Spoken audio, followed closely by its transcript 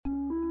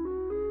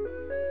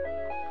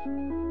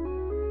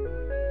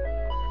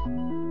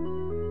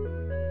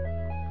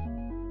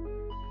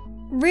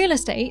Real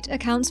estate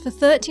accounts for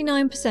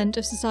 39%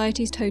 of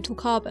society's total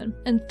carbon,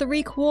 and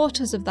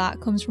 3/4 of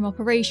that comes from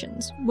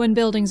operations, when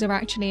buildings are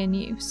actually in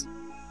use.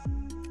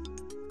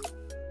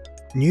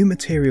 New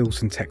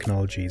materials and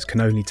technologies can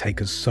only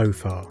take us so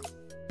far,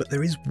 but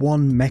there is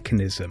one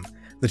mechanism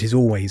that is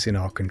always in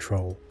our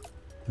control: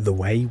 the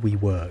way we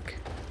work.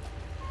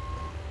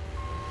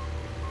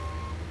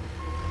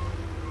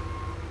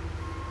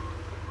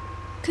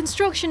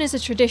 Construction is a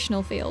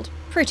traditional field,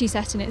 pretty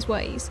set in its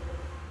ways.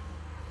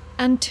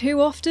 And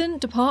too often,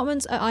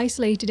 departments are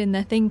isolated in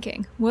their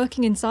thinking,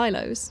 working in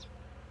silos.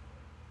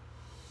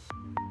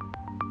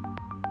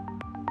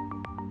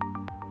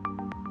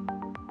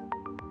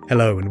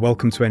 Hello and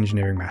welcome to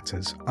Engineering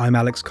Matters. I'm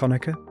Alex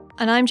Conacher.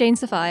 And I'm Jane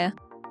Sophia.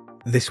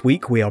 This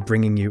week we are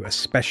bringing you a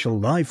special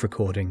live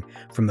recording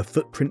from the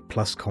Footprint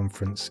Plus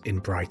conference in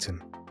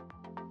Brighton.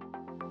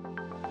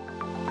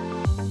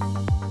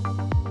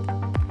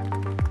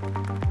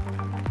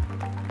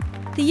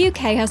 The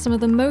UK has some of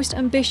the most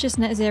ambitious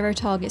net zero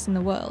targets in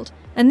the world,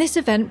 and this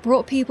event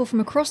brought people from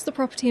across the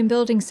property and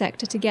building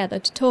sector together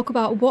to talk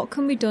about what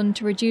can be done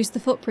to reduce the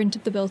footprint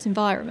of the built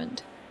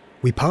environment.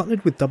 We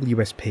partnered with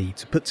WSP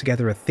to put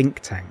together a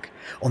think tank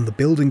on the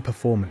building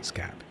performance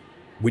gap,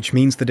 which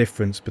means the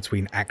difference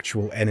between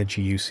actual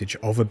energy usage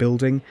of a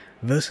building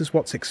versus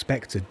what's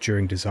expected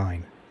during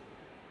design.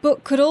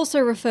 But could also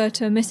refer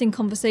to a missing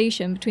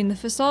conversation between the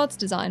facades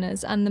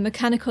designers and the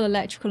mechanical,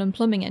 electrical and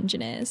plumbing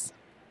engineers.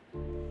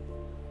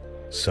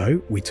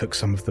 So we took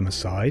some of them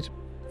aside,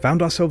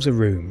 found ourselves a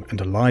room and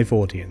a live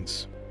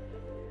audience.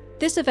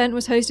 This event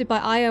was hosted by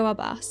Ayo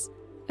Abbas,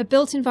 a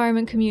built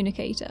environment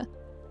communicator,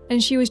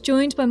 and she was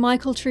joined by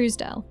Michael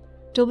Truesdell,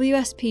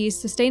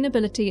 WSP's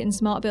Sustainability and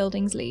Smart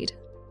Buildings lead.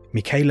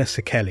 Michaela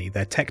Sekeli,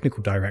 their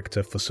technical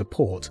director for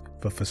support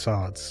for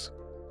facades.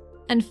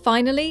 And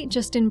finally,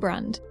 Justin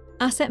Brand,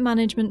 asset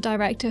management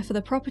director for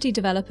the property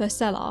developer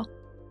Cellar.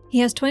 He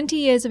has 20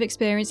 years of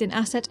experience in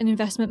asset and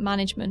investment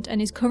management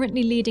and is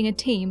currently leading a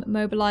team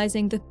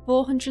mobilising the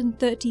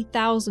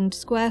 430,000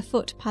 square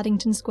foot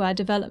Paddington Square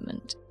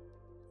development,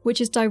 which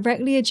is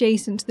directly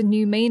adjacent to the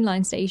new Main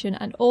Line station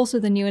and also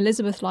the new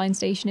Elizabeth Line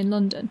station in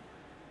London.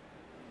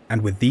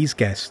 And with these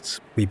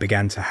guests, we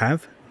began to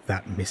have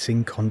that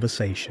missing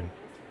conversation.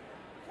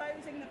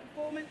 Closing the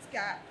performance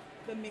gap,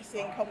 the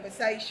missing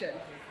conversation.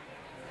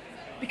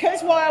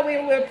 Because while we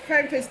were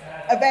preparing for this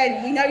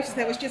event, we noticed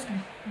there was just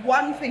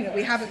one thing that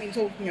we haven't been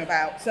talking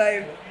about.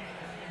 So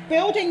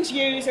buildings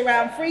use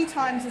around 3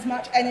 times as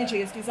much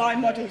energy as design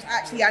models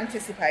actually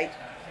anticipate.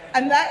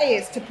 And that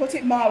is, to put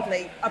it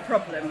mildly, a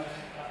problem.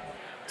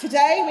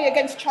 Today, we are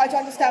going to try to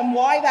understand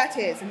why that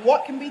is and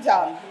what can be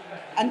done.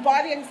 And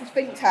by the end of the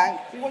think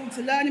tank, we wanted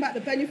to learn about the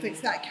benefits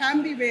that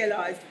can be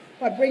realised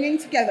by bringing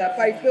together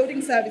both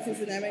building services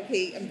and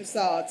M&P and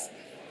facades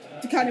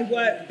to kind of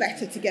work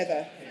better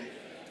together.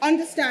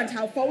 Understand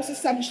how false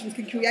assumptions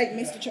can create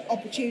missed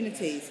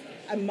opportunities,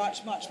 and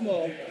much, much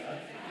more.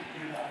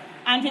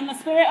 And in the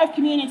spirit of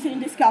community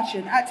and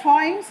discussion, at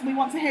times we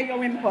want to hear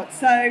your input.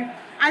 So,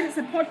 as it's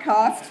a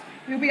podcast,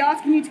 we'll be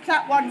asking you to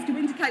clap once to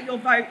indicate your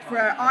vote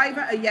for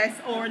either a yes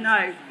or a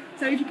no.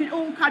 So if you could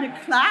all kind of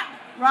clap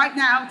right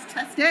now to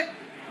test it.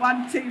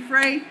 1, 2,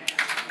 3.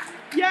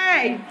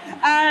 Yay!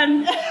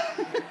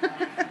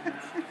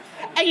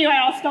 Anyway,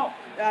 I'll stop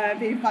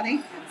being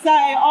funny. So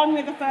on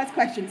with the first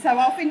question. So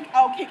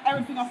I'll kick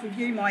everything off with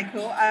you,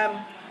 Michael.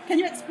 Can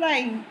you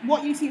explain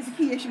what you see as the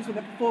key issues with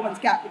the performance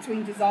gap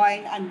between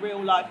design and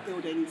real life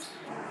buildings?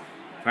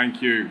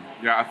 Thank you.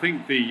 Yeah, I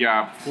think the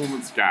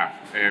performance gap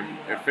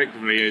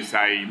effectively is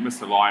a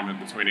misalignment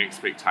between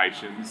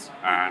expectations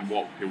and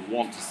what people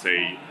want to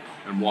see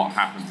and what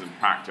happens in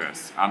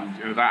practice. And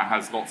that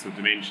has lots of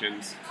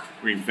dimensions.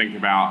 We can think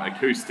about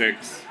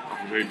acoustics,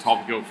 very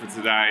topical for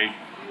today,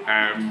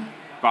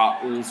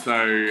 but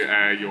also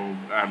your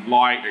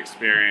light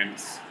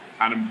experience,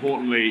 and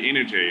importantly,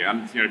 energy.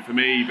 And for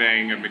me,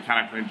 being a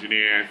mechanical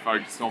engineer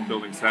focused on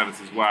building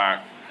services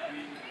work,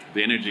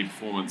 the energy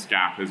performance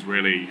gap is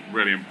really,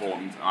 really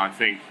important. I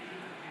think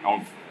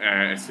of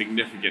a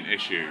significant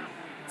issue.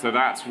 So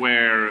that's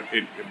where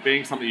it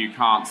being something you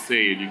can't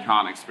see and you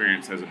can't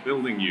experience as a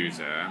building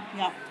user,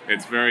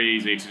 It's very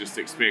easy to just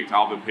expect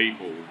other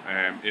people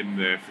in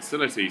the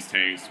facilities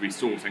teams to be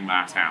sorting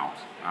that out.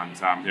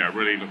 And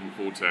really looking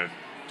forward to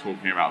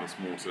talking about this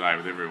more today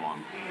with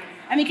everyone.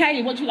 And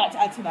Michaela, what would you like to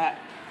add to that?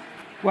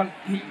 Well,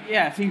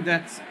 I think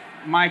that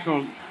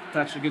Michael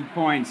touched a good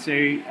point. So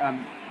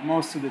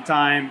most of the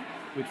time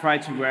we try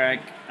to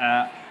work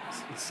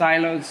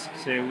silos,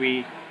 so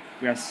we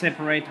are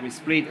separate, we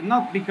split,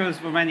 not because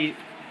of any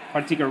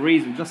particular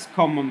reason, just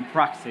common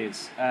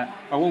practice.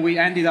 But what we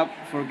ended up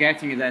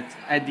forgetting is that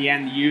at the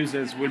end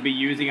users will be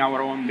using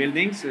our own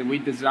buildings we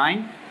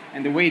design,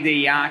 and the way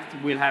they act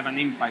will have an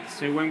impact.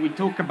 So when we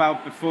talk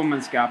about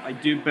performance gap, I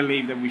do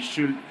believe that we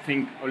should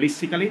think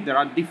holistically. There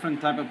are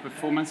different types of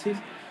performances.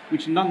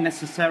 which not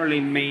necessarily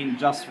mean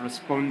just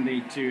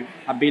responding to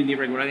a building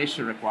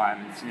regulation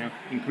requirements.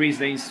 Increase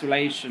the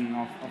insulation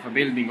of a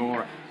building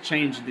or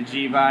change the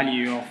G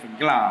value of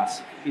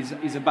glass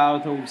is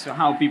about also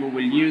how people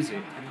will use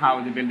it and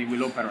how the building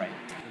will operate.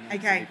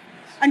 Okay.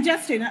 And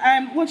Justin,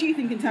 what do you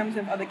think in terms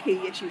of other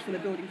key issues for the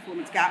building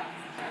performance gap?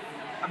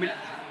 I mean,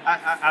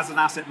 as an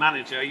asset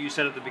manager, you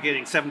said at the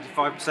beginning,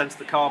 75% of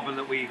the carbon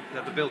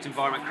that the built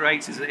environment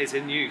creates is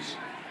in use,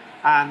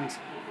 and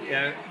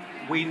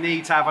we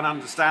need to have an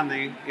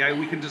understanding.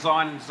 We can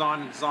design,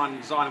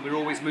 and we're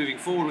always moving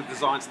forward with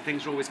designs, and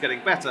things are always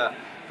getting better.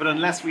 But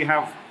unless we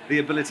have the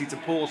ability to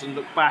pause and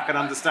look back and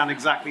understand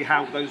exactly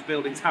how those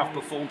buildings have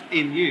performed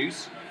in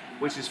use,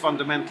 which is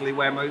fundamentally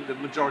where the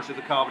majority of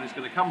the carbon is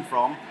going to come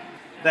from,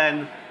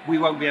 then we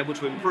won't be able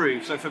to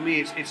improve. So for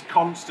me, it's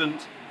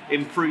constant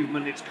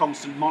improvement, it's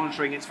constant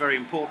monitoring. It's very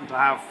important to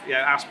have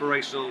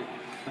aspirational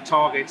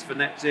targets for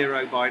net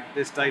zero by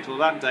this date or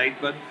that date,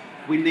 but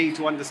we need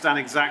to understand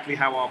exactly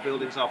how our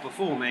buildings are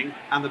performing,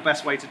 and the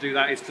best way to do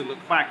that is to look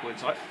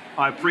backwards.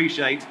 I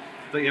appreciate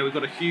that we've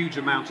got a huge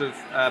amount of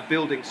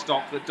building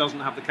stock that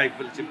doesn't have the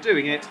capability of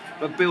doing it,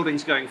 but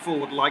buildings going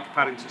forward like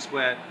Paddington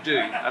Square do,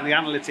 and the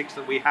analytics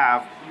that we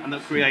have and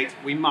that create,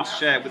 we must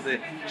share with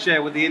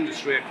the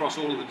industry across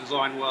all of the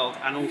design world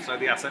and also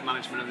the asset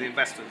management of the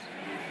investors.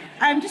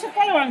 Just a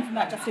follow on from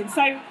that, Justin.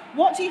 So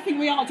what do you think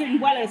we are doing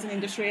well as an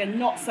industry and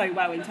not so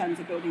well in terms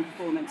of building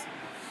performance?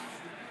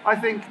 I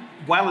think,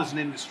 well, as an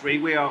industry,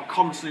 we are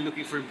constantly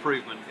looking for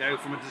improvement.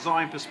 From a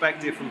design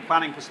perspective, from a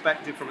planning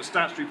perspective, from a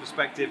statutory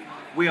perspective,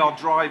 we are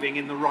driving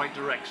in the right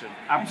direction.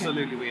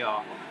 Absolutely, we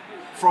are.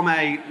 From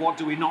a what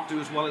do we not do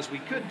as well as we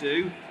could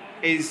do,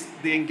 is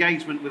the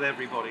engagement with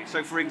everybody.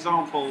 So, for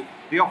example,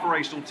 the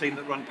operational team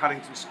that run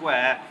Paddington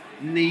Square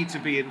need to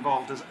be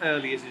involved as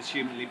early as is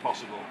humanly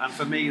possible. And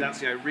for me,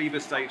 that's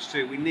REBA stage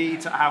 2. We need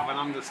to have an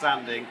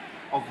understanding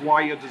of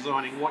why you're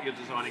designing, what you're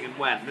designing, and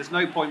when. There's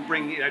no point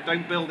bringing,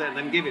 don't build it and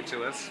then give it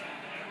to us,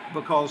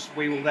 because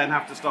we will then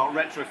have to start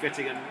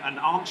retrofitting and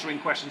answering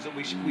questions that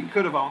we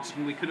could have answered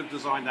and we could have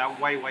designed out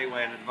way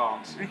in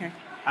advance. Okay.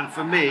 And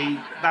for me,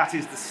 that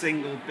is the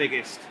single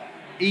biggest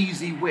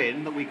easy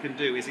win that we can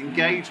do, is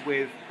engage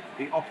with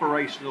the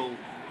operational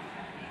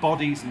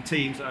bodies and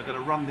teams that are going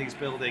to run these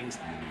buildings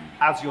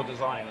as you're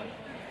designing them.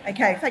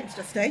 Okay, thanks,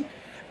 Justine.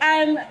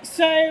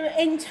 So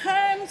in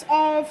terms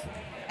of,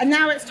 and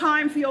now it's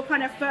time for your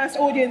kind of first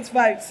audience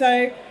vote.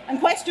 So, and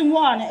question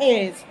 1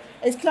 is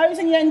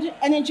closing the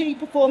energy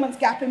performance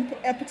gap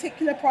a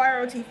particular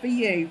priority for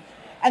you?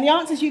 And the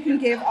answers you can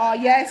give are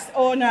yes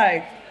or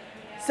no.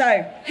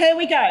 So here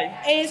we go.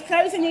 Is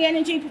closing the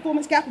energy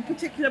performance gap a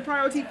particular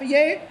priority for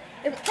you?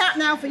 If it's clap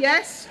now for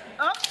yes.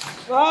 Oh,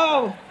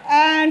 whoa.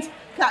 And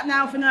clap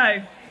now for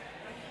no.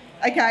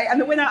 Okay, and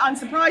the winner,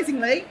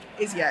 unsurprisingly,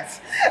 is yes.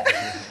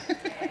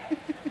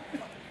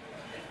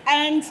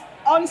 And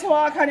on to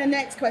our kind of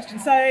next question.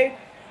 So,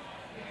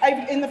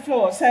 over in the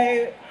floor.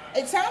 So,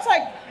 it sounds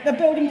like the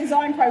building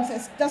design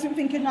process doesn't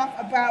think enough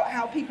about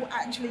how people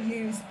actually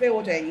use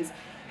buildings.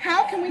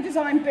 How can we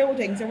design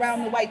buildings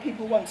around the way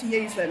people want to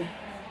use them?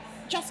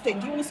 Justin,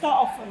 do you want to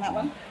start off on that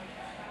one?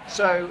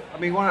 So, I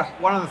mean,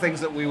 one of the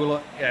things that we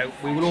will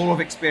all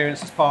have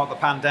experienced as part of the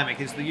pandemic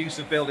is the use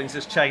of buildings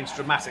has changed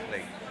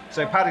dramatically.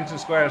 So Paddington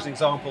Square, as an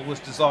example, was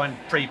designed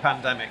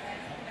pre-pandemic.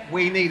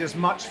 We need as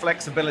much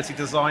flexibility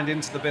designed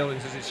into the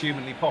buildings as is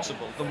humanly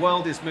possible. The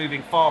world is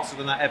moving faster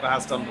than that ever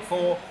has done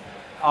before.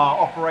 Our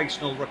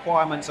operational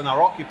requirements and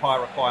our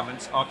occupier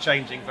requirements are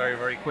changing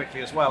very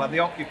quickly as well. And the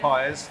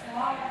occupiers,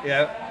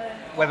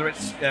 whether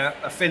it's a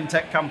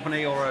fintech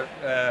company or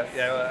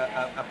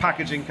a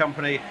packaging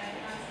company,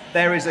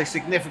 there is a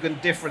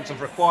significant difference of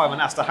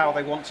requirement as to how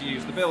they want to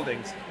use the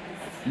buildings.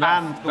 And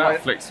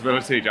that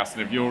flexibility,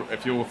 Justin,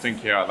 if you're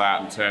thinking about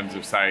that in terms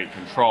of, say,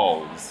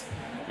 controls,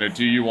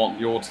 do you want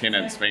your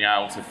tenants being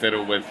able to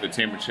fiddle with the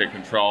temperature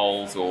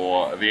controls,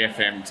 or the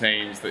FM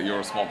teams that you're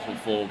responsible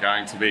for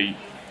going to be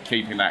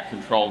keeping that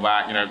control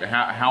back?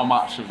 How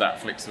much of that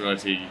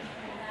flexibility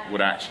would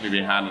actually be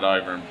handed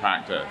over in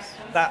practice?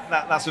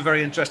 That's a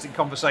very interesting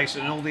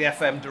conversation, and all the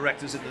FM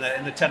directors in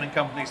the tenant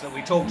companies that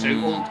we talk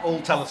to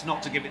all tell us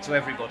not to give it to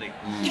everybody.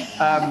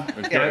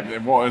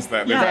 What is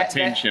that? There's that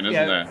tension,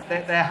 isn't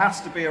there? There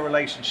has to be a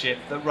relationship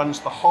that runs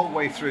the whole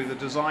way through the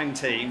design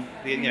team,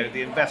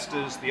 the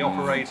investors, the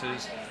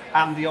operators,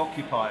 and the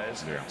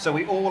occupiers. Yeah. So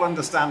we all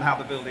understand how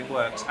the building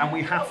works, and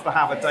we have to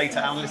have a data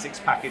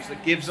analytics package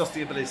that gives us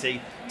the ability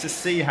to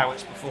see how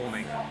it's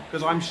performing.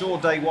 Because I'm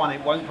sure day one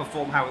it won't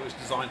perform how it was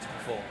designed to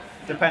perform,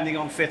 depending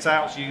on fit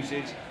outs,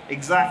 usage,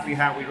 exactly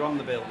how we run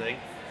the building.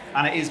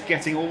 And it is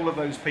getting all of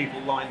those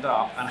people lined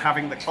up and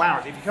having the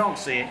clarity. If you can't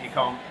see it, you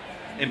can't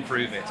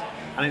improve it.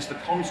 And it's the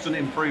constant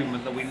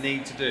improvement that we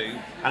need to do,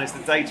 and it's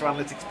the data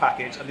analytics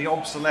package and the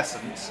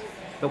obsolescence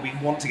that we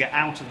want to get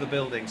out of the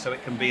building so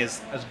it can be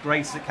as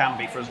great as it can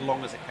be for as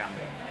long as it can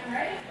be.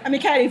 And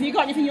Michele, have you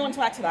got anything you want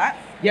to add to that?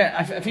 Yeah,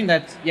 I think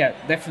that,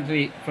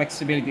 definitely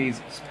flexibility is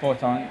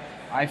spot on.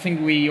 I think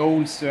we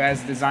also,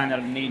 as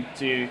designers, need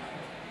to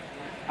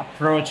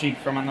approach it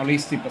from an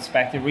holistic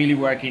perspective, really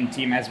work in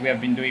team as we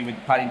have been doing with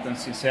Paddington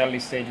since early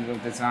stages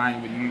of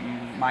design with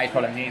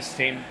Michael and his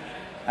team,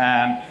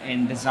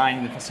 in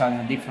designing the facade in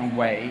a different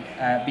way,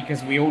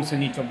 because we also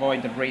need to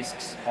avoid the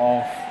risks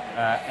of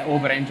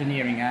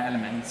over-engineering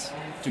elements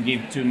to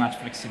give too much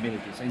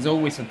flexibility. So it's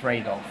always a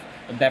trade-off,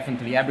 but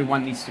definitely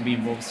everyone needs to be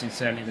involved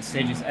since early in the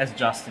stages, as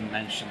Justin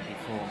mentioned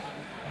before.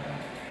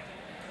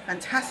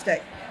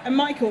 Fantastic. And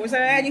Michael, was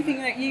there anything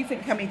that you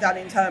think can be done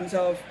in terms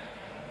of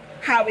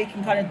how we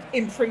can kind of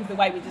improve the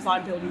way we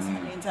design buildings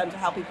in terms of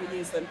how people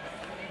use them?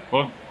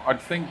 Well, I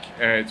think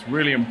it's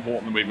really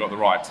important that we've got the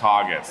right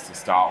targets to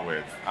start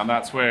with. And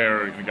that's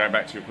where, going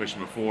back to your question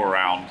before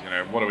around,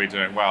 what are we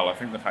doing well? I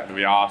think the fact that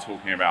we are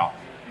talking about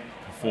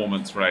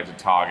performance-related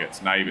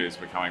targets, neighbours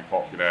becoming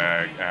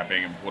popular,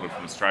 being imported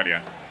from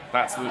Australia,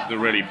 that's the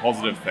really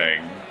positive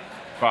thing.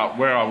 But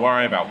where I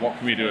worry about what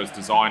can we do as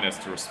designers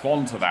to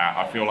respond to that,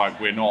 I feel like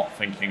we're not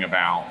thinking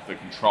about the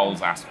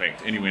controls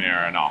aspect anywhere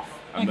near enough.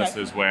 And This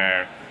is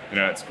where,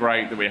 it's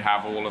great that we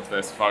have all of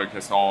this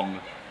focus on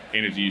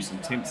energy use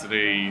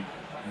intensity,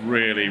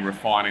 really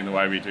refining the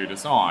way we do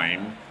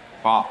design,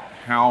 but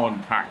how in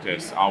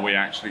practice are we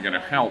actually going to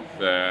help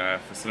the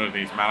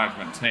facilities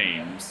management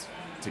teams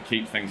to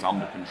keep things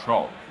under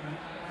control?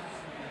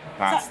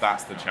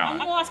 That's the challenge.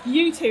 I'm going to ask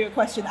you two a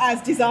question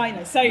as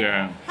designers. So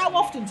how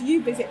often do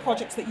you visit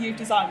projects that you've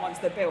designed once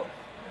they're built?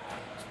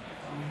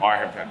 I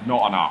have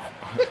not enough.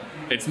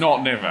 It's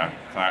not never,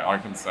 I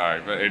can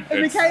say, but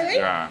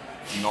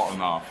it's not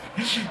enough.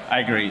 I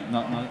agree.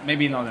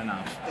 Maybe not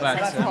enough.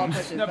 That's a hard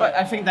question. No, but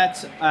I think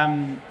that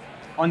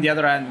on the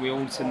other hand, we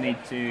also need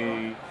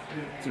to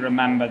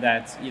remember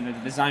that the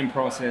design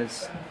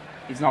process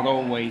is not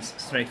always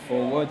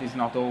straightforward. It's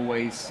not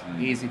always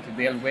easy to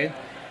deal with,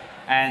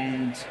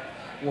 and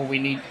what we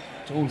need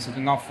to also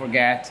not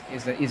forget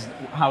is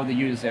how the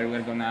user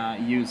we're gonna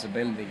use the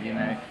building.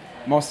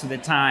 Most of the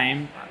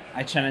time,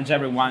 I challenge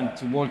everyone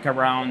to walk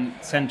around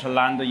central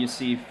London. You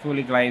see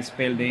fully glazed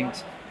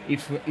buildings.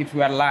 If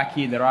we are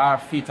lucky, there are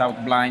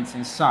fit-out blinds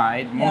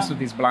inside. Most of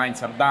these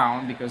blinds are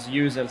down because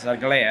users are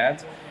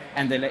glared,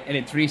 and the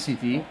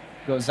electricity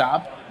goes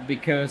up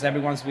because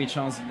everyone switches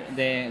on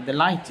the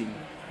lighting.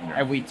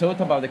 Have we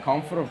thought about the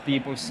comfort of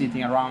people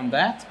sitting around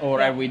that, or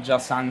have we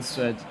just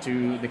answered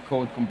to the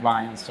code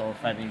compliance of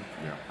having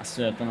a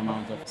certain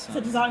amount of... So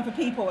design for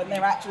people and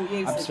their actual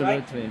users,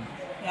 Absolutely. Right?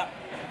 Yeah.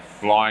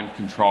 Blind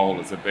control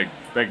is a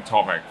big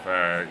topic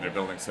for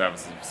building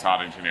services and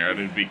facade engineer. It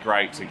would be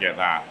great to get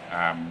that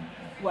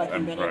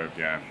improved.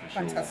 Yeah, for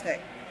sure.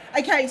 Fantastic.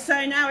 Okay,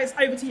 so now it's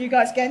over to you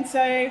guys again.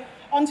 So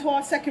on to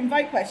our second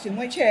vote question,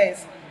 which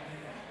is,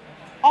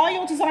 are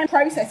your design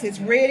processes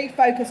really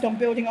focused on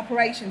building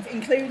operations,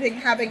 including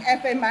having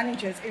FM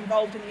managers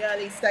involved in the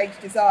early stage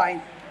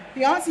design?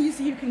 The answers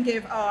you can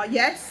give are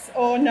yes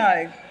or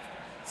no.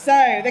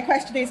 So the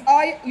question is,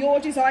 are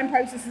your design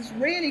processes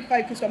really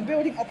focused on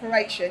building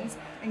operations,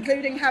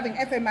 including having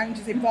FM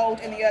managers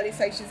involved in the early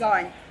stage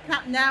design?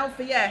 Clap now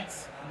for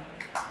yes.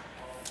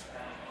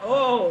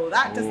 Oh,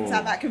 that doesn't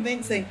sound that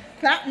convincing.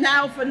 Clap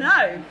now for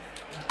no.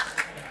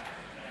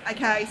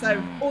 Okay,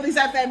 so all these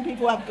FM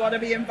people have got to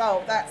be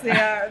involved. That's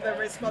the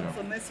response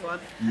on this one.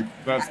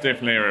 That's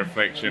definitely a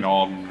reflection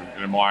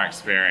on my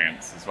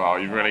experience as well.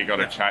 You've really got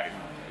to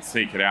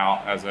seek it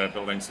out as a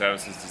building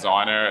services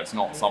designer. It's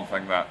not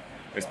something that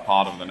is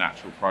part of the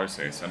natural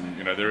process, and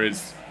there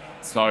is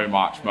so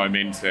much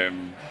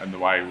momentum in the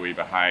way we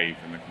behave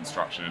in the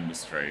construction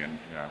industry, and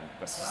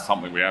that's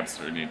something we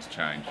absolutely need to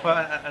change. Well,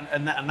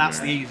 and that's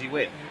the easy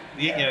win.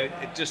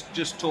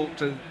 Just talk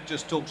to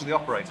the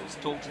operators.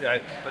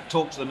 But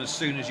talk to them as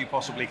soon as you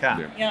possibly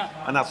can. Yeah.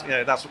 And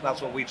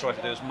that's what we try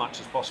to do as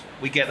much as possible.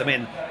 We get them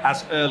in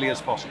as early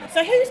as possible.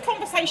 So whose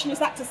conversation is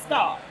that to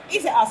start?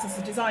 Is it us as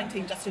a design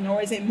team, Justin,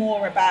 or is it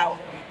more about?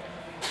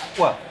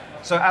 Well,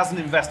 so as an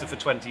investor for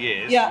 20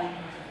 years,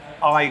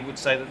 I would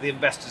say that the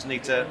investors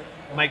need to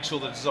make sure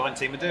the design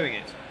team are doing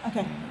it.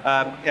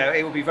 Okay.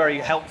 It would be very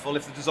helpful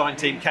if the design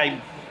team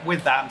came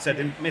with that and said,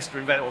 Mr.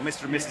 Investor or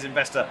Mr. and Mrs.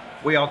 Investor,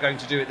 we are going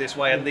to do it this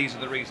way and these are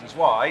the reasons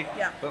why.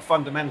 Yeah. But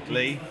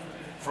fundamentally,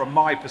 from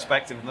my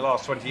perspective in the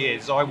last 20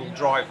 years, I will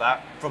drive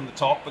that from the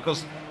top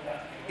because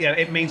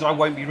it means I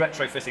won't be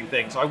retrofitting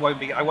things. I won't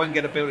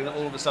get a building that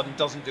all of a sudden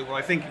doesn't do what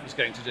I think it was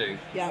going to do.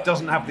 Yeah.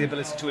 Doesn't have the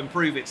ability to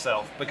improve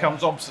itself,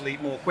 becomes obsolete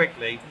more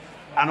quickly,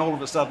 and all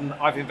of a sudden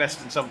I've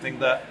invested in something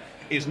that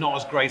is not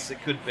as great as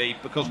it could be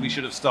because we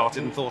should have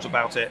started and thought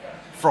about it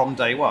from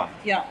day one.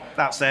 Yeah.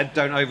 That said,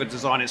 don't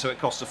over-design it so it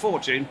costs a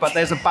fortune, but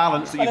there's a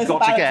balance that you've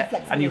got to get,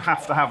 and you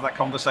have to have that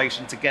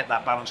conversation to get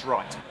that balance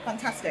right.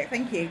 Fantastic,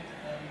 thank you.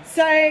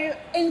 So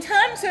in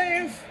terms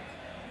of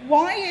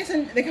why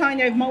isn't the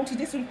kind of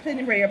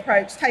multidisciplinary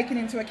approach taken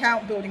into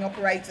account building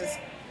operators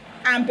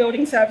and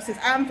building services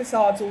and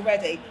facades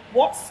already?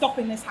 What's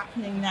stopping this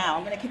happening now?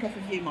 I'm going to kick off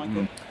with you,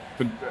 Michael.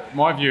 But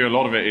my view, a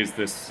lot of it is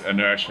this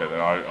inertia that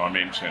I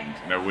mentioned.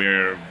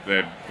 We're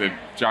the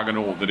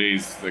juggernaut that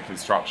is the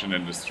construction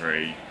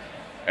industry.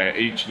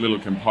 Each little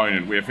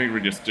component, we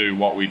effectively just do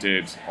what we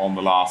did on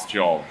the last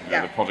job.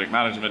 The project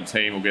management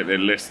team will get their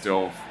list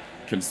of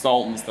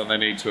consultants that they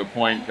need to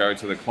appoint go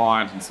to the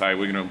client and say,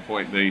 we're going to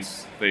appoint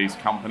these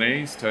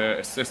companies to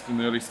assist in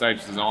the early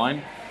stage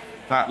design.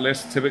 That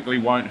list typically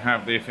won't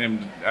have the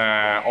FM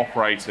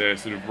operator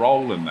sort of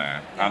role in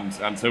there.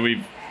 And so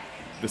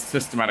the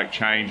systematic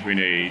change we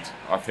need,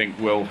 I think,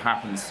 will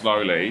happen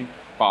slowly.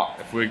 But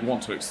if we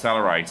want to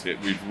accelerate it,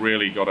 we've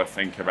really got to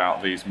think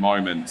about these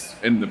moments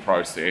in the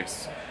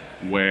process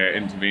where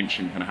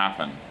intervention can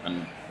happen.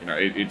 And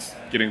it's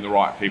getting the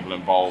right people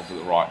involved at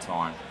the right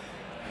time.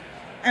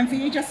 And for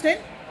you, Justin,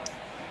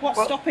 what's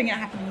stopping it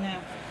happening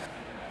now?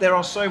 There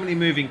are so many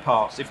moving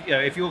parts.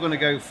 If you're going to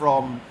go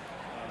from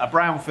a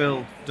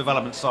brownfield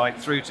development site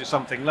through to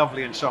something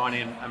lovely and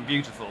shiny and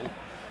beautiful,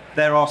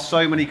 there are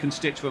so many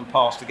constituent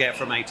parts to get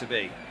from A to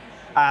B,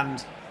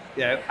 and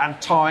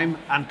time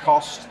and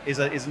cost is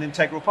an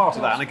integral part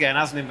of that. And again,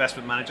 as an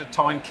investment manager,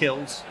 time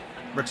kills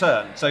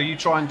return. So you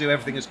try and do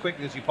everything as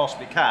quickly as you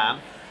possibly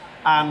can,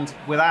 and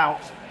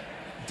without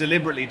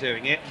deliberately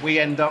doing it, we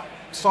end up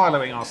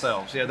siloing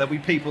ourselves. There'll be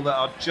people that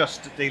are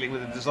just dealing with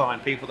the design,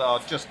 people that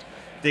are just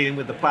dealing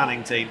with the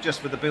planning team,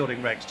 just with the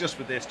building regs, just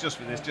with this, just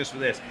with this, just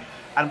with this.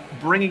 And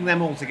bringing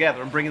them all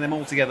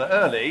together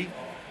early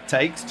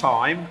takes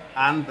time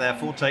and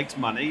therefore takes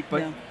money.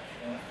 But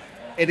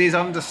it is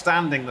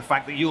understanding the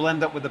fact that you'll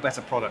end up with a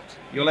better product.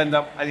 You'll end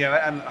up,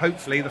 and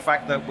hopefully the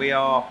fact that we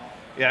are,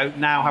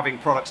 now having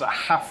products that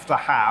have to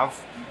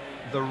have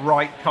the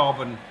right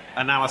carbon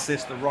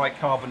analysis, the right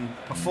carbon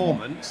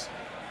performance,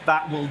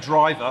 that will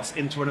drive us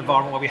into an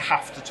environment where we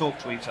have to talk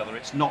to each other.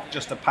 It's not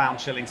just a pound,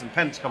 shillings and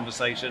pence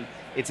conversation.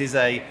 It is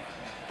that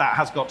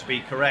has got to be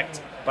correct,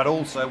 but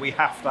also we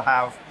have to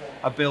have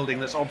a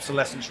building that's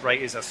obsolescence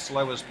rate is as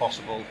slow as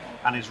possible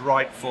and is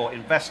right for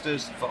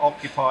investors, for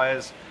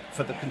occupiers,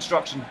 for the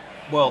construction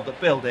world that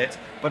build it,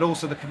 but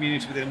also the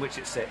community within which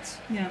it sits.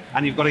 Yeah.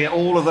 And you've got to get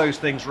all of those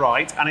things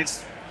right, and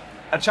it's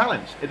a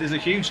challenge. It is a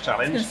huge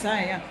challenge. I was going to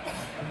say, yeah.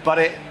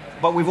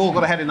 But we've all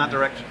got to head in that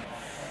direction.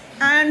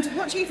 And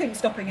what do you think is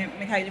stopping it,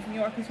 Michaela, from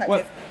your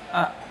perspective?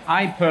 Well,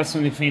 I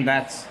personally think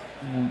that,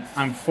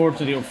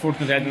 unfortunately or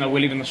fortunately, I don't know,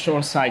 we live in a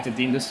short-sighted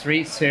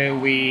industry, so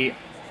we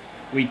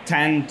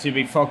tend to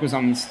be focused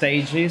on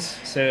stages.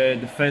 So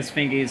the first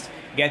thing is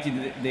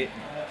getting the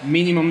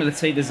minimum, let's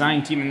say,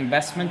 design team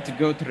investment to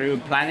go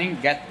through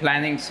get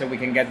planning so we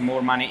can get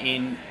more money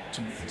in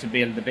to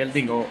build the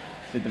building or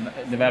to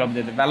develop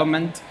the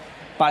development.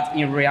 But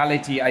in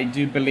reality, I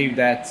do believe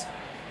that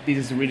this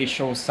is really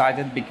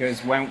short-sighted,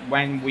 because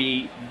when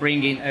we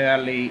bring in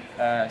early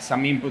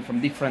some input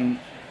from different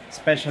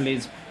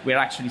specialists, we're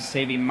actually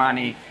saving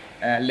money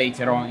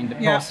later on in the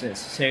process.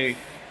 So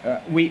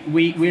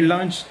we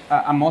launched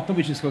a motto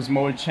which is called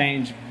small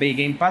change,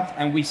 big impact,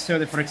 and we saw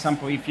that, for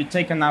example, if you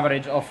take an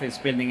average office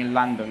building in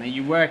London and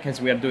you work,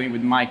 as we are doing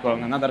with Michael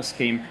on another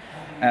scheme,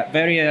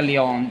 very early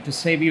on, to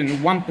save even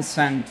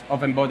 1%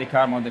 of embodied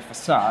carbon on the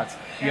facade,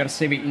 you are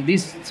saving, in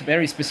this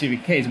very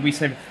specific case, we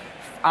save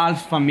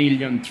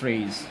 500,000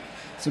 trees.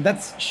 So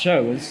that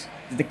shows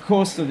the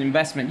cost of the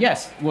investment.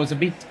 Yes, it was a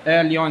bit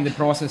early on in the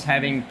process,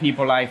 having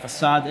people like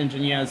facade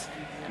engineers,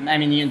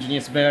 M&E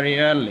engineers very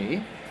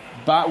early,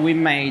 but we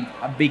made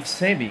a big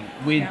saving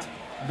with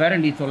very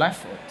little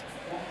effort.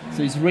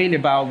 So it's really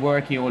about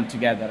working all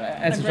together.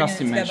 As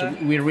Justin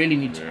mentioned, we really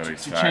need to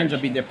change a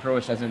bit the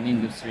approach as an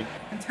industry.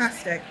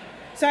 Fantastic.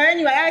 So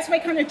anyway, as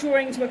we're kind of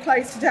drawing to a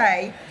close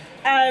today,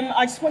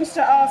 I just wanted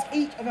to ask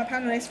each of our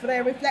panellists for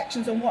their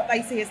reflections on what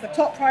they see as the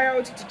top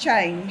priority to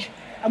change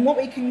and what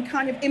we can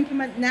kind of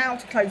implement now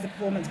to close the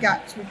performance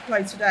gaps we've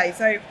closed today.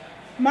 So,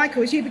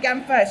 Michael, as you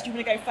began first, do you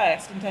want to go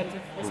first in terms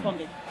of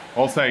responding?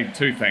 I'll say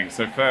two things.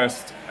 So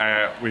first,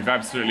 we've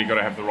absolutely got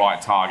to have the right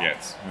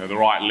targets, the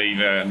right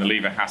lever, and the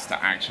lever has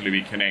to actually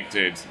be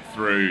connected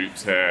through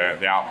to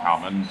the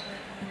outcome. And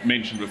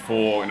mentioned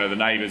before, the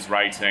neighbours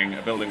rating,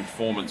 a building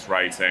performance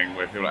rating,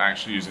 where people are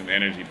actually using the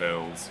energy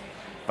bills.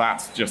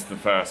 That's just the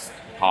first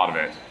part of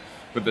it.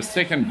 But the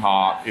second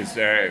part is,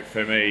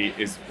 for me,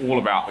 is all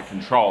about the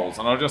controls.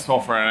 And I'll just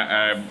offer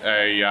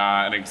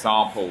an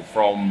example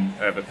from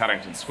the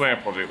Paddington Square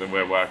project that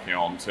we're working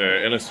on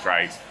to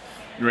illustrate.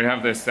 We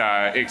have this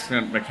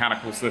excellent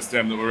mechanical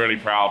system that we're really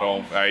proud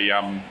of,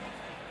 a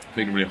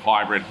really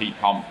hybrid heat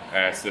pump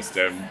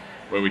system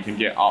where we can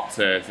get up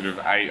to sort of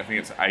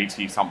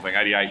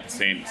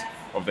 88%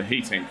 of the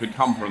heating could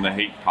come from the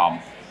heat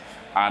pump,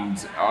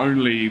 and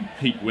only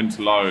peak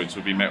winter loads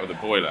would be met with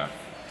a boiler.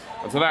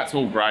 And so that's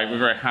all great. We're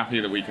very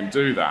happy that we can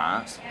do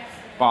that.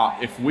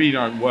 But if we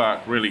don't work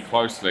really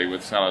closely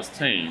with Sellers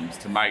teams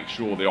to make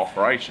sure the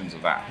operations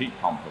of that heat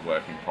pump are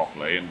working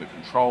properly and the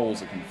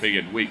controls are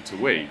configured week to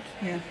week,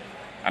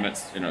 and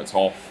it's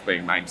off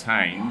being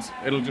maintained,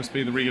 it'll just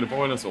be the regular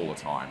boilers all the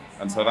time.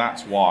 And so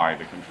that's why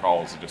the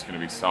controls are just going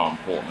to be so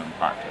important in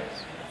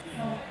practice.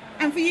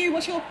 And for you,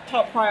 what's your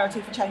top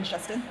priority for change,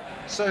 Justin?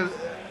 So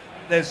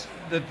there's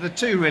the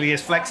two really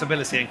is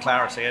flexibility and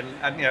clarity.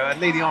 And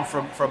leading on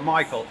from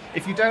Michael,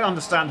 if you don't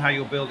understand how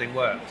your building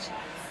works,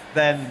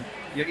 then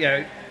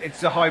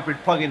it's a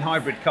plug-in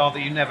hybrid car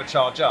that you never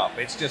charge up.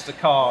 It's just a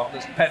car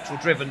that's petrol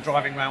driven,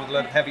 driving around with a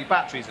load of heavy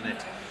batteries in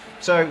it.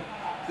 So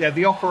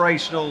the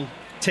operational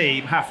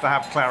team have to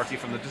have clarity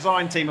from the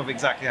design team of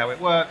exactly how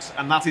it works,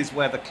 and that is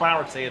where the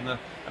clarity and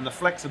the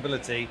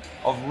flexibility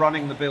of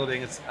running the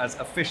building as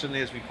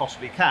efficiently as we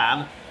possibly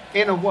can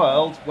in a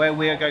world where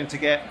we are going to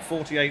get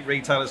 48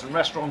 retailers and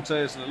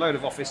restaurateurs and a load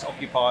of office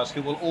occupiers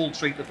who will all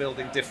treat the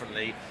building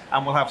differently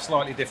and will have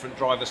slightly different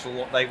drivers for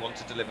what they want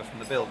to deliver from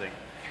the building.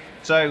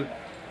 So,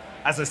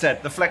 as I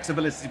said, the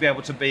flexibility to be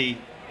able to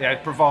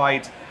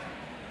provide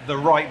the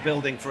right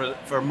building for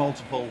a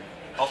multiple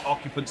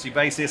occupancy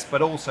basis,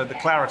 but also the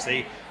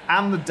clarity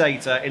and the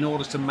data in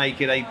order to make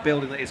it a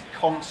building that is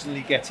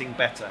constantly getting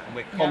better, and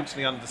we're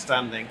constantly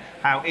understanding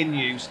how in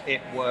use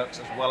it works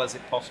as well as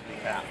it possibly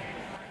can.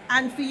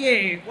 And for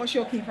you, what's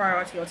your key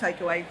priority or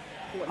takeaway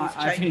for what needs to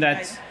change? I think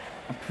that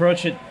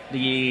approach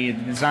the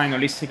design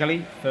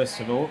holistically, first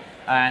of all,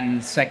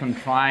 and second,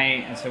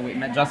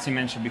 Justin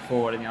mentioned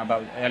before,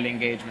 about early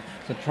engagement.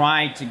 So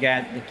try to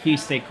get the key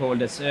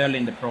stakeholders early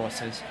in the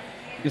process,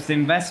 because the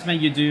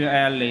investment you do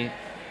early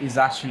is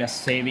actually a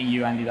saving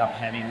you ended up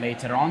having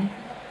later on.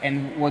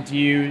 And what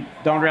you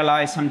don't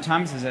realize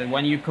sometimes is that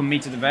when you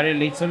committed very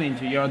little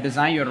into your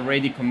design, you're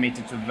already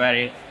committed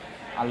to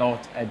a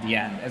lot at the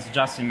end. As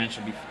Justin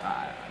mentioned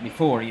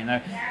before, you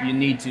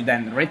need to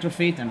then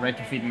retrofit, and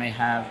retrofit may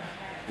have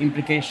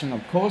implication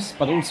of cost,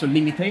 but also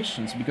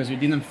limitations because you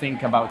didn't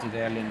think about it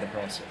early in the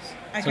process.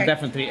 Okay. So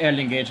definitely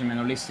early engagement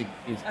and holistic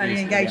is early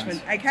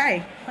engagement.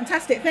 Okay,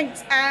 fantastic,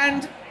 thanks.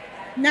 And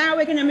now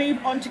we're going to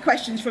move on to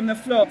questions from the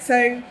floor.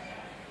 So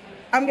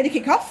I'm going to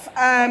kick off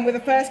with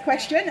the first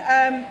question.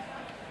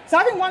 So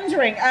I've been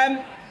wondering,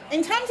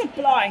 in terms of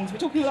blinds, we're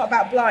talking a lot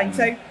about blinds,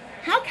 so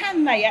how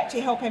can they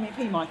actually help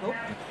MEP, Michael?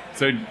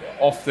 So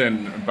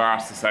often,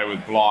 embarrassed to say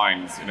with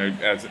blinds,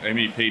 as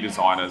MEP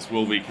designers,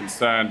 we'll be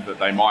concerned that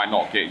they might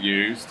not get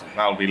used,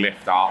 they'll be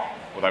left up,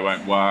 or they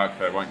won't work,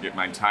 they won't get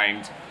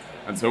maintained.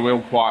 And so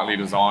we'll quietly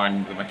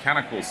design the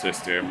mechanical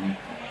system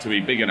to be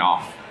big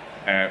enough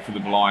for the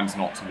blinds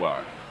not to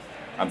work.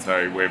 And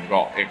so we've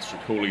got extra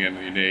cooling in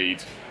that you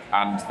need.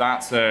 And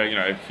that's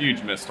a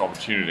huge missed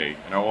opportunity.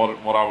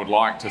 What I would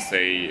like to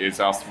see is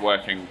us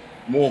working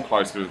more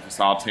closely with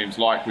facade teams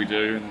like we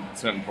do in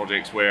certain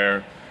projects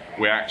where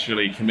we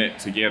actually commit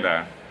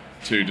together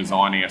to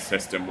designing a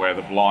system where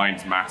the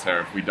blinds matter.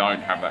 If we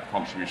don't have that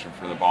contribution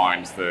from the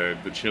blinds, the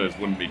chillers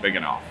wouldn't be big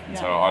enough. And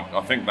so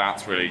I think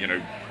that's really,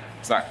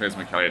 exactly as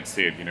Michele had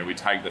said, we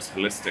take this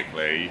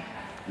holistically,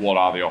 what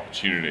are the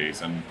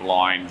opportunities, and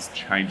blinds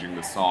changing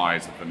the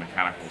size of the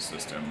mechanical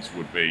systems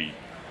would be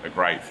a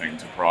great thing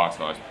to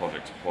prioritise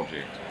project to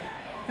project.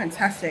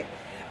 Fantastic.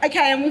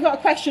 Okay, and we've got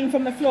a question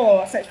from the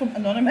floor, so it's from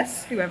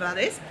Anonymous, whoever that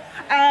is.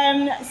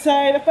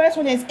 So the first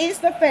one is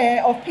the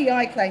fear of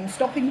PI claims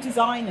stopping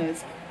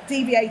designers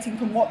deviating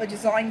from what the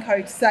design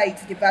codes say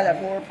to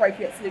develop more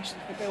appropriate solutions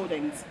for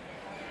buildings?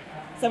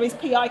 So is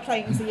PI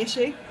claims the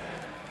issue?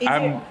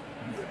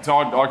 So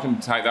I can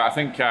take that. I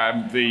think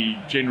the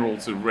general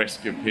sort of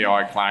risk of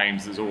PI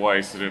claims is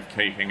always sort of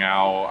keeping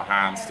our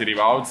hands steady,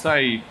 but I would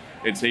say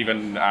it's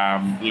even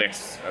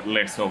less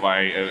of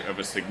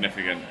a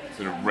significant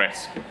sort of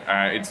risk.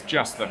 It's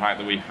just the fact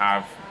that we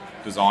have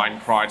design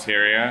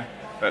criteria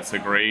that's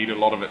agreed. A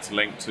lot of it's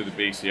linked to the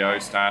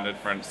BCO standard,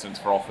 for instance,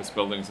 for office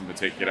buildings in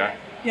particular.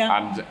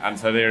 Yeah. And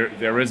so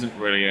there isn't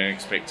really an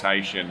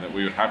expectation that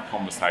we would have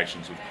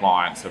conversations with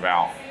clients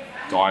about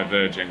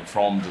diverging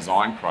from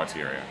design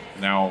criteria.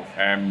 Now,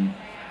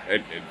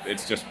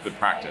 it's just the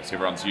practice.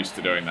 Everyone's used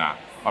to doing that.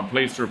 I'm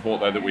pleased to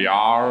report, though, that we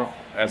are,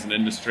 as an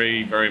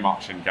industry, very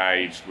much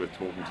engaged with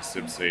talking to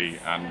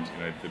CIBSE and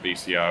the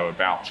BCO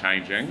about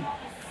changing,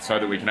 so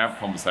that we can have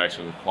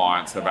conversations with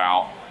clients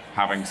about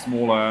having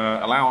smaller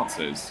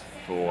allowances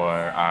for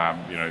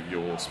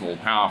your small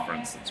power, for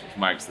instance, which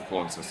makes the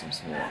cooling system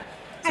smaller.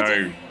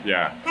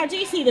 How do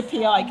you see the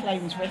PI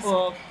claims risk?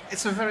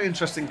 It's a very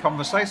interesting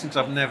conversation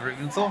because I've never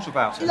even thought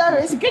about it. No,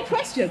 it's a good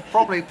question.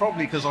 Probably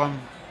because I'm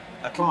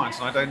a client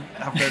and I don't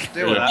have to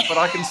deal with that. But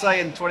I can say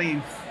in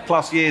 20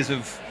 plus years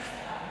of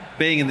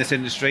being in this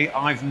industry,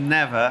 I've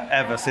never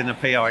ever seen a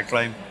PI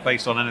claim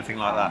based on anything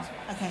like that.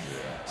 Okay.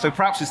 So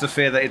perhaps it's the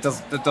fear that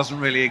that doesn't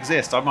really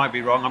exist. I might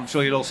be wrong. I'm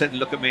sure you'll all sit and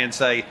look at me and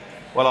say,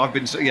 well,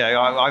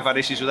 I've had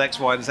issues with X,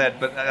 Y, and Z.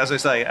 But as I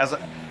say, as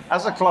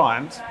a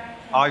client,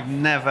 I've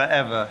never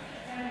ever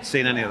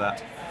seen any of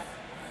that.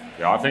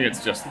 Yeah, I think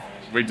it's just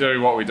we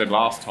do what we did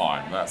last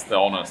time. That's the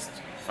honest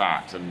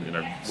fact. And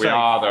we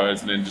are, though,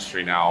 as an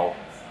industry now,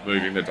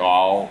 moving the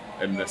dial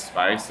in this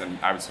space, and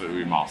absolutely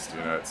we must.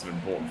 It's an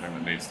important thing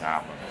that needs to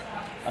happen.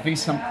 I think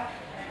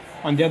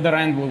on the other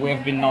end, what we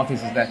have been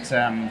noticing is that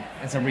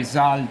as a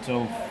result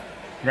of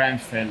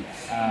Grenfell,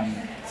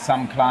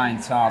 some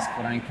clients ask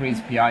for an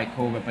increased PI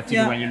cover,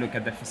 particularly when you look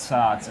at the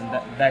facades, and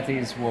that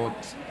is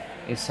what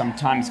is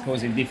sometimes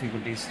causing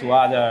difficulties to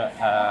other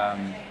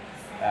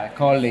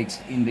colleagues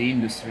in the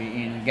industry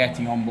in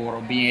getting on board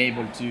or being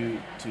able to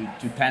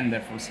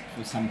tender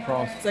for some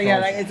projects. So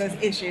there's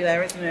an issue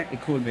there, isn't it?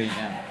 It could be,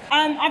 yeah.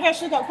 I've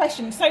actually got a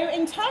question. So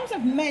in terms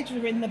of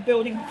measuring the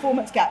building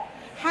performance gap,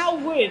 how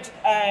would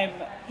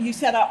you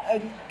set up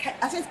and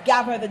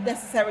gather the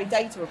necessary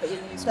data of it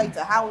in use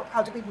data?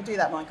 How do people do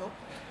that, Michael?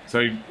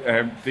 So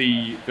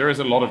there is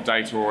a lot of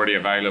data already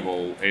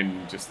available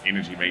in just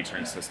energy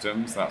metering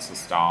systems. That's a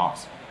start.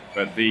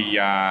 But the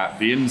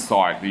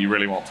insight that you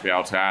really want to be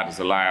able to add as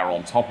a layer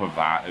on top of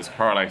that is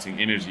correlating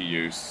energy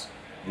use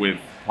with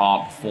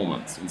plant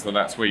performance. And so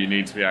that's where you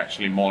need to be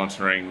actually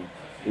monitoring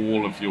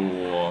all of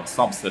your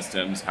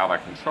subsystems, how they're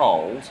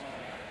controlled.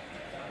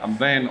 And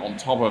then on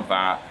top of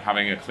that,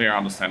 having a clear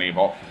understanding of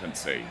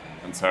occupancy.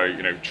 And so,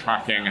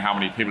 tracking how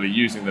many people are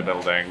using the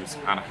buildings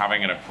and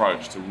having an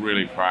approach to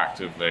really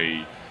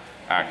proactively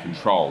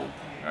control.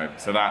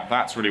 So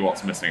that's really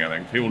what's missing, I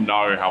think. People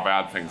know how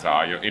bad things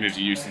are, your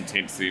energy use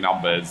intensity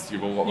numbers,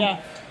 you've all got them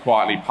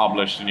quietly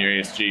published in your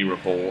ESG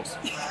report,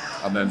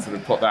 and then sort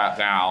of put that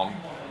down.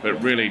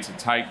 But really to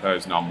take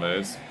those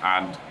numbers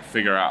and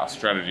figure out a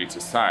strategy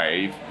to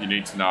save, you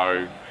need to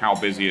know how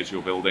busy is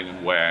your building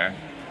and where,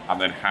 and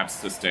then have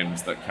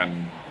systems that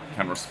can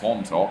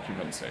respond to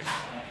occupancy.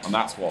 And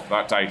that's what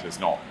that data's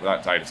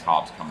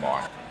hard to come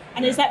by.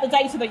 And is that the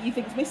data that you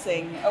think is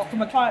missing, or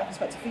from a client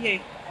perspective for you?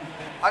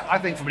 I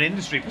think from an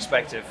industry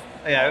perspective,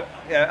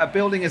 a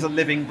building is a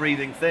living,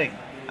 breathing thing.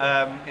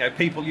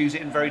 People use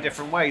it in very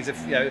different ways.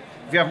 If you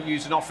haven't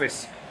used an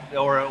office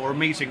or a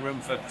meeting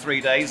room for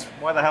 3 days,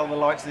 why the hell are the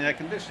lights and the air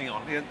conditioning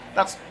on?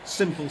 That's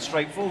simple,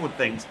 straightforward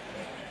things.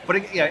 But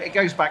it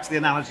goes back to the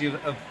analogy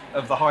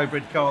of the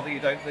hybrid car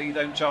that you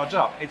don't charge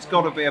up. It's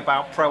got to be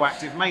about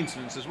proactive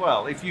maintenance as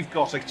well. If you've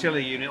got a chiller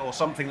unit or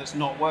something that's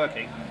not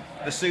working,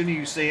 the sooner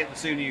you see it, the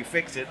sooner you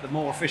fix it, the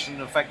more efficient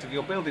and effective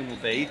your building will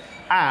be,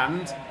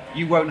 and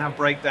you won't have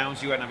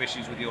breakdowns, you won't have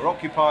issues with your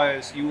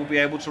occupiers, you will be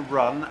able to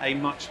run a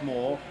much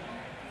more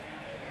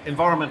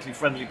environmentally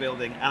friendly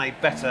building and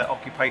a better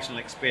occupational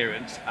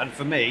experience. And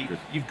for me,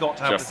 you've got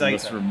to have the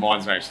data. This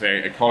reminds me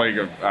actually, a colleague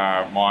of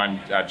mine,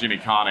 Ginny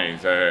Carney,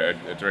 is a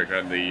director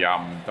in the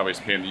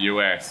WSP in the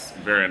US,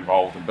 very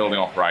involved in building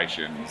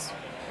operations.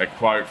 A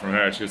quote from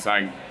her, she was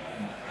saying,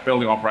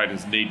 building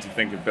operators need to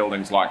think of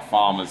buildings like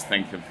farmers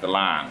think of the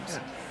land.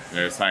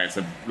 Saying it's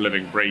a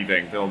living,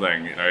 breathing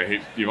building.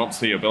 You want to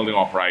see a building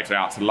operator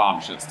out to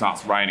lunch, it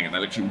starts raining, and they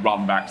literally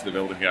run back to the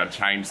building and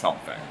change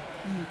something.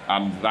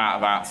 And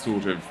that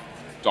sort of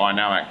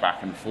dynamic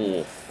back and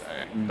forth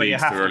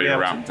needs to really be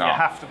ramped up.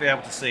 You have to be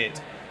able to see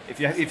it.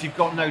 If you've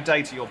got no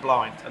data, you're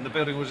blind, and the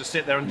building will just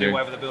sit there and do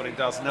whatever the building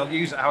does, and they'll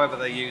use it however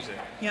they use it.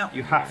 Yeah.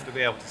 You have to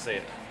be able to see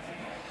it,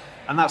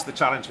 and that's the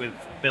challenge with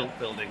built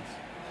buildings.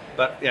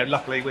 But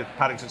luckily, with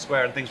Paddington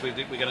Square and things we're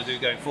going to do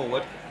going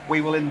forward, we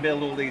will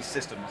inbuild all these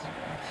systems.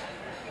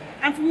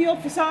 And from your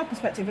facade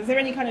perspective, is there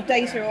any kind of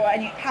data or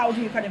how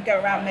do you kind of go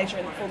around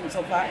measuring the performance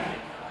of that?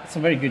 It's a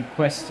very good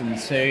question.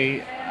 So,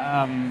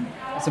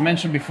 as I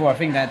mentioned before, I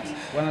think that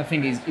one of the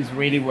things is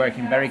really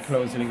working very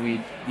closely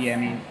with the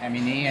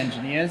M&E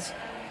engineers,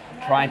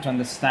 trying to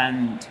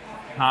understand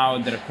how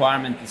the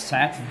requirement is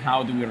set and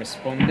how do we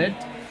respond it,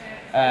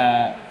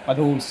 but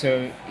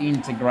also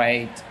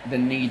integrate the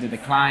need that the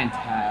client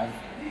have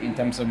in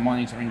terms of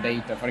monitoring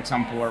data, for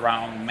example,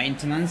 around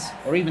maintenance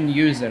or even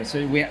users.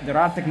 So there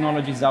are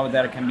technologies out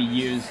there that can be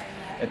used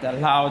that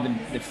allow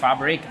the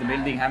fabric, the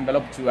building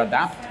envelope to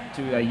adapt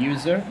to a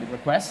user, the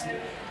request.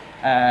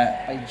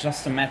 It's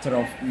just a matter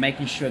of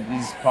making sure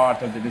this is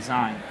part of the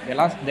design.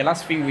 The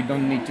last thing we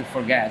don't need to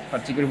forget,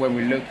 particularly when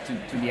we look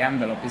to the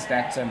envelope, is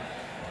that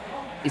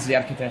is the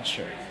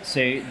architecture. So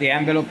the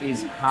envelope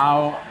is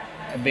how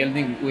a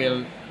building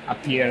will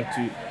appear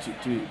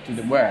to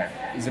the world.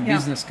 It's a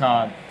business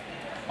card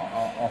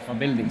of a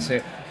building.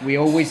 So we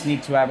always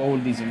need to have all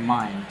this in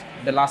mind.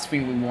 The last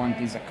thing we want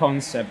is a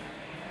concept,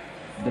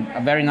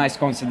 a very nice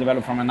concept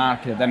developed from an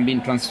architect, then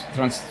being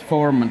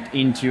transformed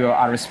into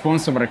a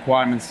responsive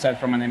requirement set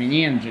from an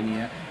M&E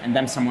engineer, and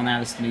then someone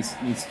else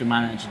needs to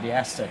manage the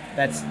asset.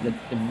 That's the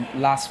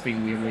last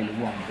thing we really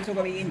want. It's all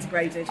going to be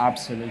integrated.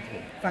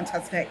 Absolutely.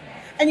 Fantastic.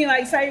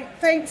 Anyway, so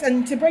thanks,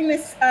 and to bring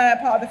this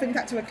part of the Think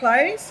Tank to a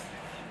close,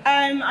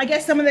 I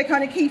guess some of the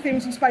kind of key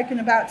themes we've spoken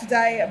about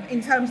today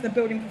in terms of the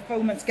building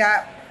performance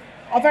gap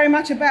are very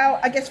much about,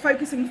 I guess,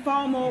 focusing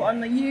far more on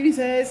the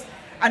users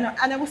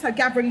and also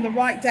gathering the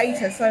right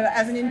data. So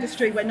as an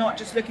industry, we're not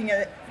just looking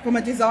at it from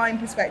a design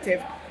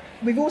perspective.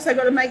 We've also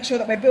got to make sure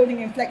that we're building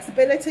in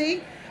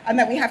flexibility and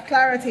that we have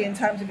clarity in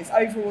terms of its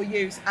overall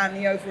use and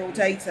the overall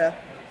data.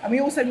 And we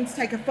also need to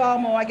take a far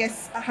more, I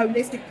guess, a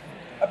holistic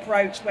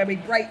approach where we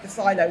break the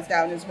silos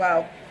down as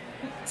well.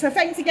 So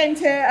thanks again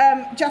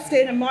to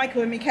Justin and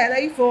Michael and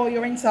Michele for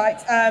your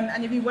insights.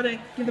 And if you want to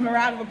give them a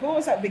round of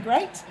applause, that would be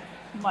great.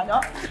 You might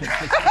not.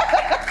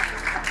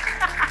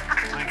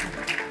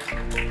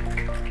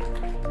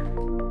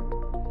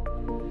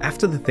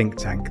 After the think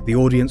tank, the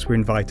audience were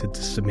invited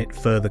to submit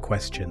further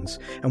questions,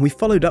 and we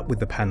followed up with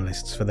the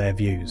panellists for their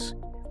views.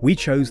 We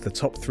chose the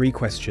top 3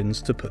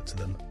 questions to put to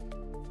them.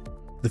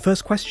 The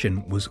first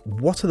question was,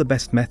 what are the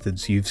best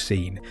methods you've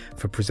seen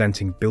for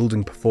presenting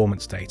building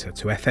performance data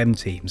to FM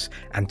teams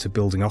and to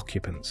building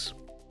occupants?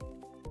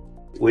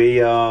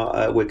 We're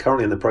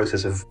currently in the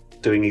process of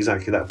doing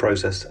exactly that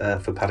process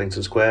for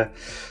Paddington Square,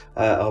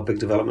 our big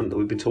development that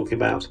we've been talking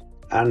about.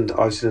 And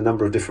I've seen a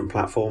number of different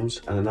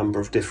platforms and a number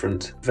of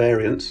different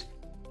variants.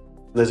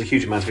 There's a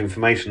huge amount of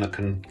information that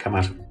can come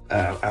out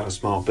of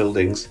smart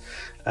buildings.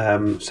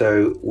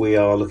 So we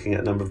are looking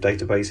at a number of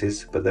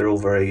databases, but they're all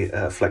very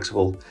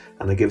flexible,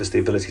 and they give us the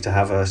ability to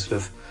have a sort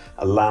of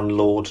a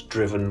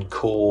landlord-driven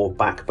core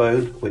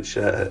backbone, which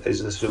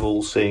is a sort of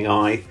all-seeing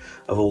eye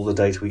of all the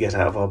data we get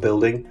out of our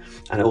building.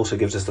 And it also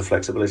gives us the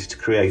flexibility to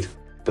create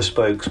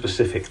bespoke,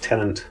 specific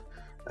tenant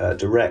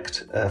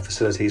direct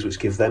facilities, which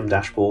give them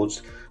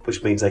dashboards,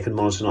 which means they can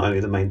monitor not only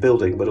the main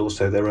building, but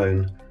also their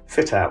own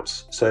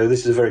fit-outs. So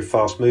this is a very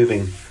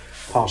fast-moving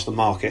part of the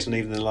market, and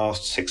even in the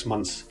last 6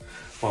 months,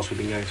 whilst we've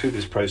been going through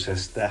this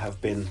process, there have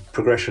been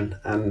progression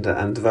and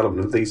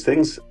development of these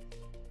things.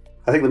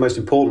 I think the most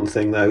important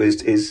thing, though,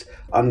 is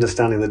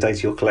understanding the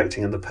data you're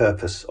collecting and the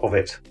purpose of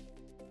it.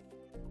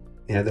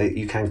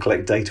 You can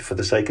collect data for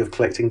the sake of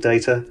collecting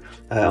data,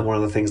 and one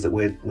of the things that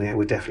we're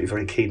definitely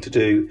very keen to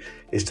do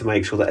is to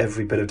make sure that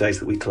every bit of data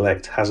that we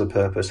collect has a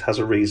purpose, has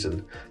a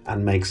reason,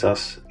 and makes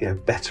us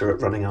better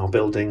at running our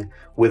building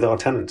with our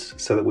tenants,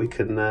 so that we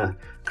can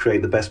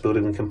create the best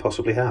building we can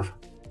possibly have.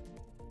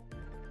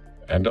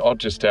 And I'll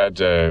just add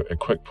a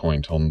quick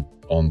point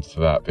onto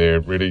that.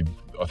 There, really,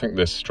 I think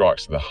this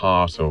strikes at the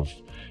heart of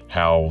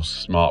how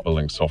smart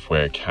building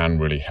software can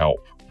really help.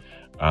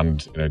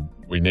 And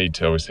we need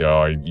to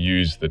obviously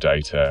use the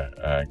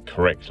data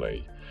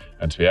correctly.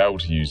 And to be able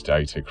to use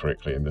data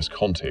correctly in this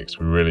context,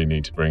 we really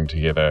need to bring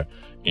together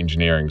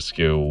engineering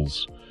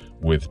skills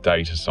with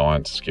data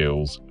science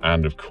skills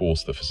and, of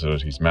course, the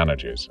facilities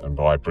managers. And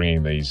by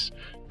bringing these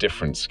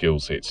different skill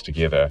sets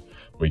together,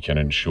 we can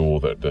ensure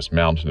that this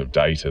mountain of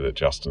data that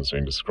Justin's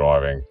been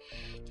describing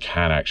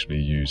can actually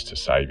be used to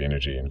save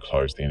energy and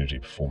close the energy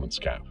performance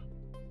gap.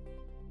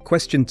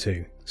 Question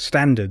 2.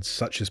 Standards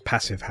such as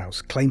Passive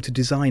House claim to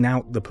design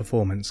out the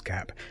performance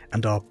gap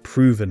and are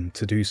proven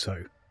to do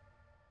so.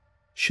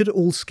 Should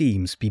all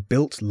schemes be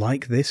built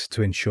like this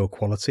to ensure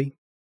quality?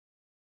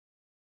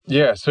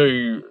 Yeah,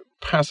 so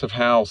Passive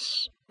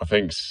House, I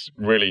think,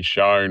 really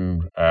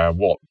shown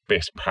what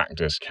best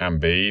practice can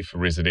be for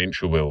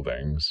residential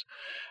buildings,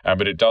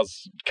 but it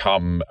does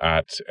come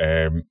at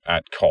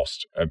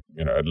cost.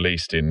 At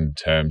least in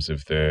terms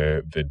of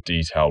the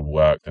detailed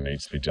work that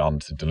needs to be done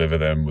to deliver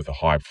them with the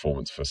high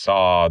performance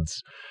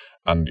facades,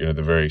 and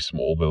the very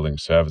small building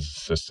services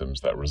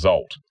systems that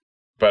result.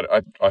 But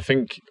I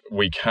think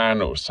we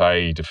can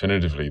say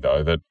definitively,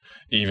 though, that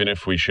even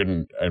if we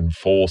shouldn't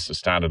enforce a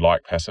standard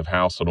like Passive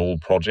House on all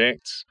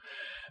projects,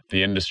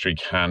 the industry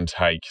can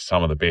take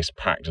some of the best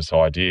practice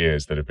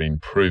ideas that have been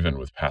proven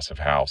with Passive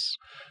House,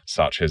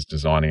 such as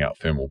designing out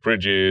thermal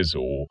bridges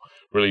or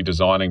really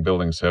designing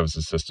building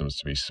services systems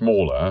to be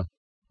smaller,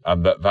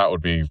 and that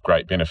would be of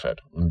great benefit.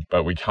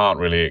 But we can't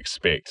really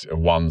expect a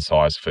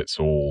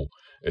one-size-fits-all,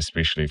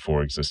 especially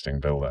for existing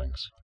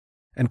buildings.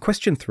 And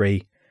question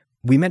 3,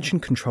 we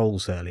mentioned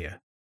controls earlier.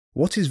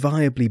 What is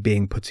viably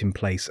being put in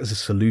place as a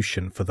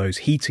solution for those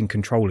heating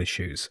control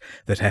issues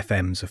that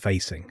FMs are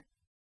facing?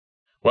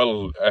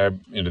 Well,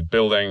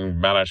 building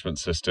management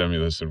system,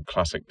 the sort of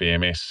classic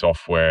BMS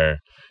software,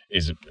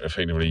 is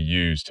effectively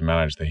used to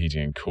manage the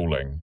heating and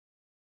cooling.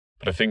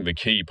 But I think the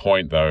key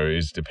point, though,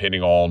 is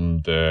depending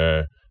on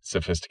the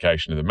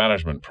sophistication of the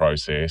management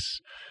process,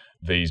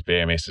 these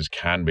BMSs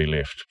can be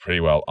left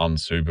pretty well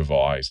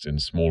unsupervised in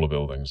smaller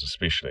buildings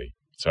especially.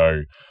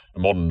 So a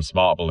modern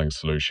smart building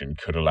solution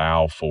could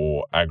allow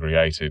for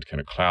aggregated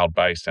kind of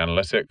cloud-based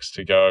analytics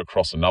to go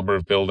across a number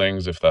of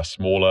buildings if they're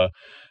smaller,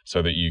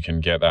 so that you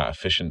can get that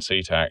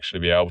efficiency to actually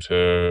be able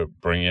to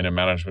bring in a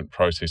management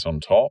process on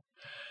top.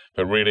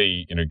 But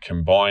really,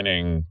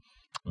 combining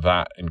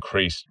that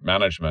increased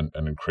management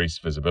and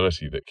increased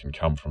visibility that can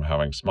come from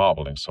having smart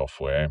building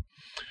software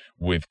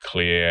with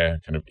clear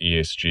kind of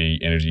ESG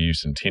energy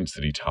use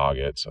intensity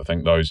targets, I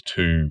think those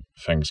two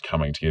things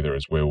coming together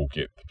is where we'll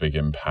get the big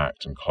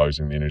impact in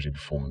closing the energy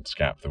performance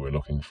gap that we're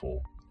looking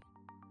for.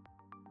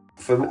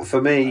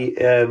 For me,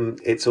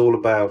 it's all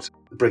about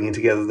bringing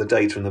together the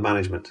data and the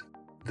management.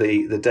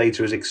 The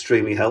data is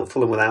extremely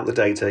helpful, and without the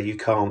data, you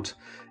can't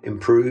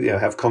improve,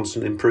 have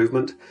constant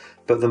improvement.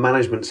 But the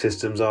management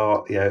systems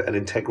are, an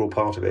integral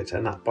part of it,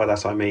 and by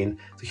that I mean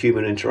the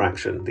human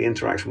interaction, the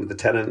interaction with the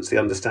tenants, the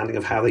understanding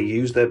of how they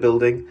use their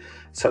building.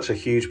 Such a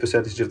huge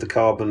percentage of the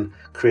carbon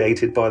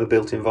created by the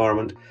built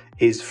environment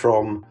is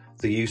from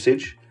the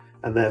usage,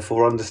 and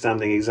therefore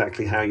understanding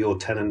exactly how your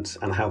tenants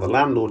and how the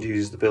landlord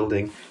uses the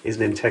building is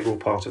an integral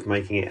part of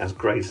making it as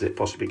great as it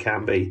possibly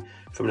can be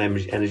from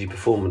an energy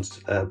performance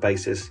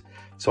basis.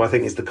 So I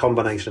think it's the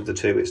combination of the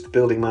two. It's the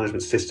building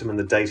management system and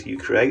the data you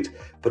create,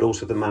 but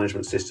also the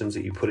management systems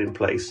that you put in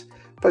place,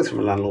 both from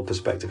a landlord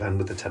perspective and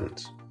with the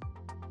tenants.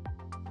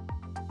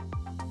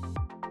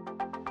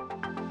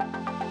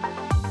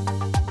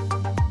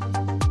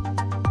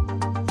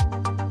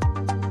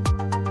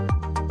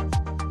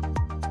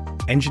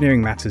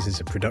 Engineering Matters is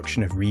a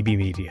production of Reby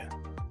Media.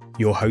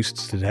 Your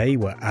hosts today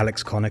were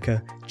Alex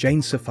Conacher,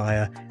 Jane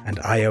Sophia, and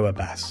Ayo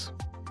Abbas.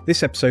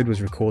 This episode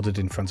was recorded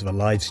in front of a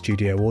live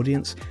studio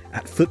audience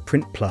at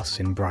Footprint Plus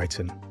in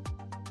Brighton.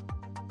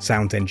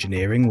 Sound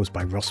engineering was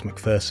by Ross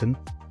McPherson,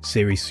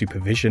 series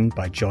supervision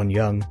by John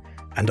Young,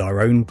 and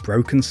our own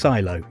broken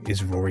silo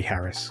is Rory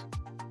Harris.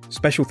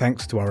 Special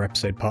thanks to our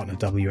episode partner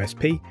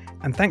WSP,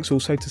 and thanks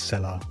also to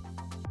Cellar.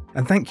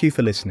 And thank you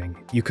for listening.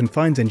 You can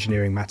find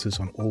Engineering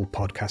Matters on all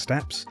podcast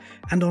apps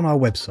and on our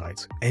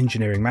website,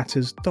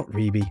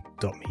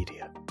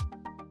 engineeringmatters.reeby.media.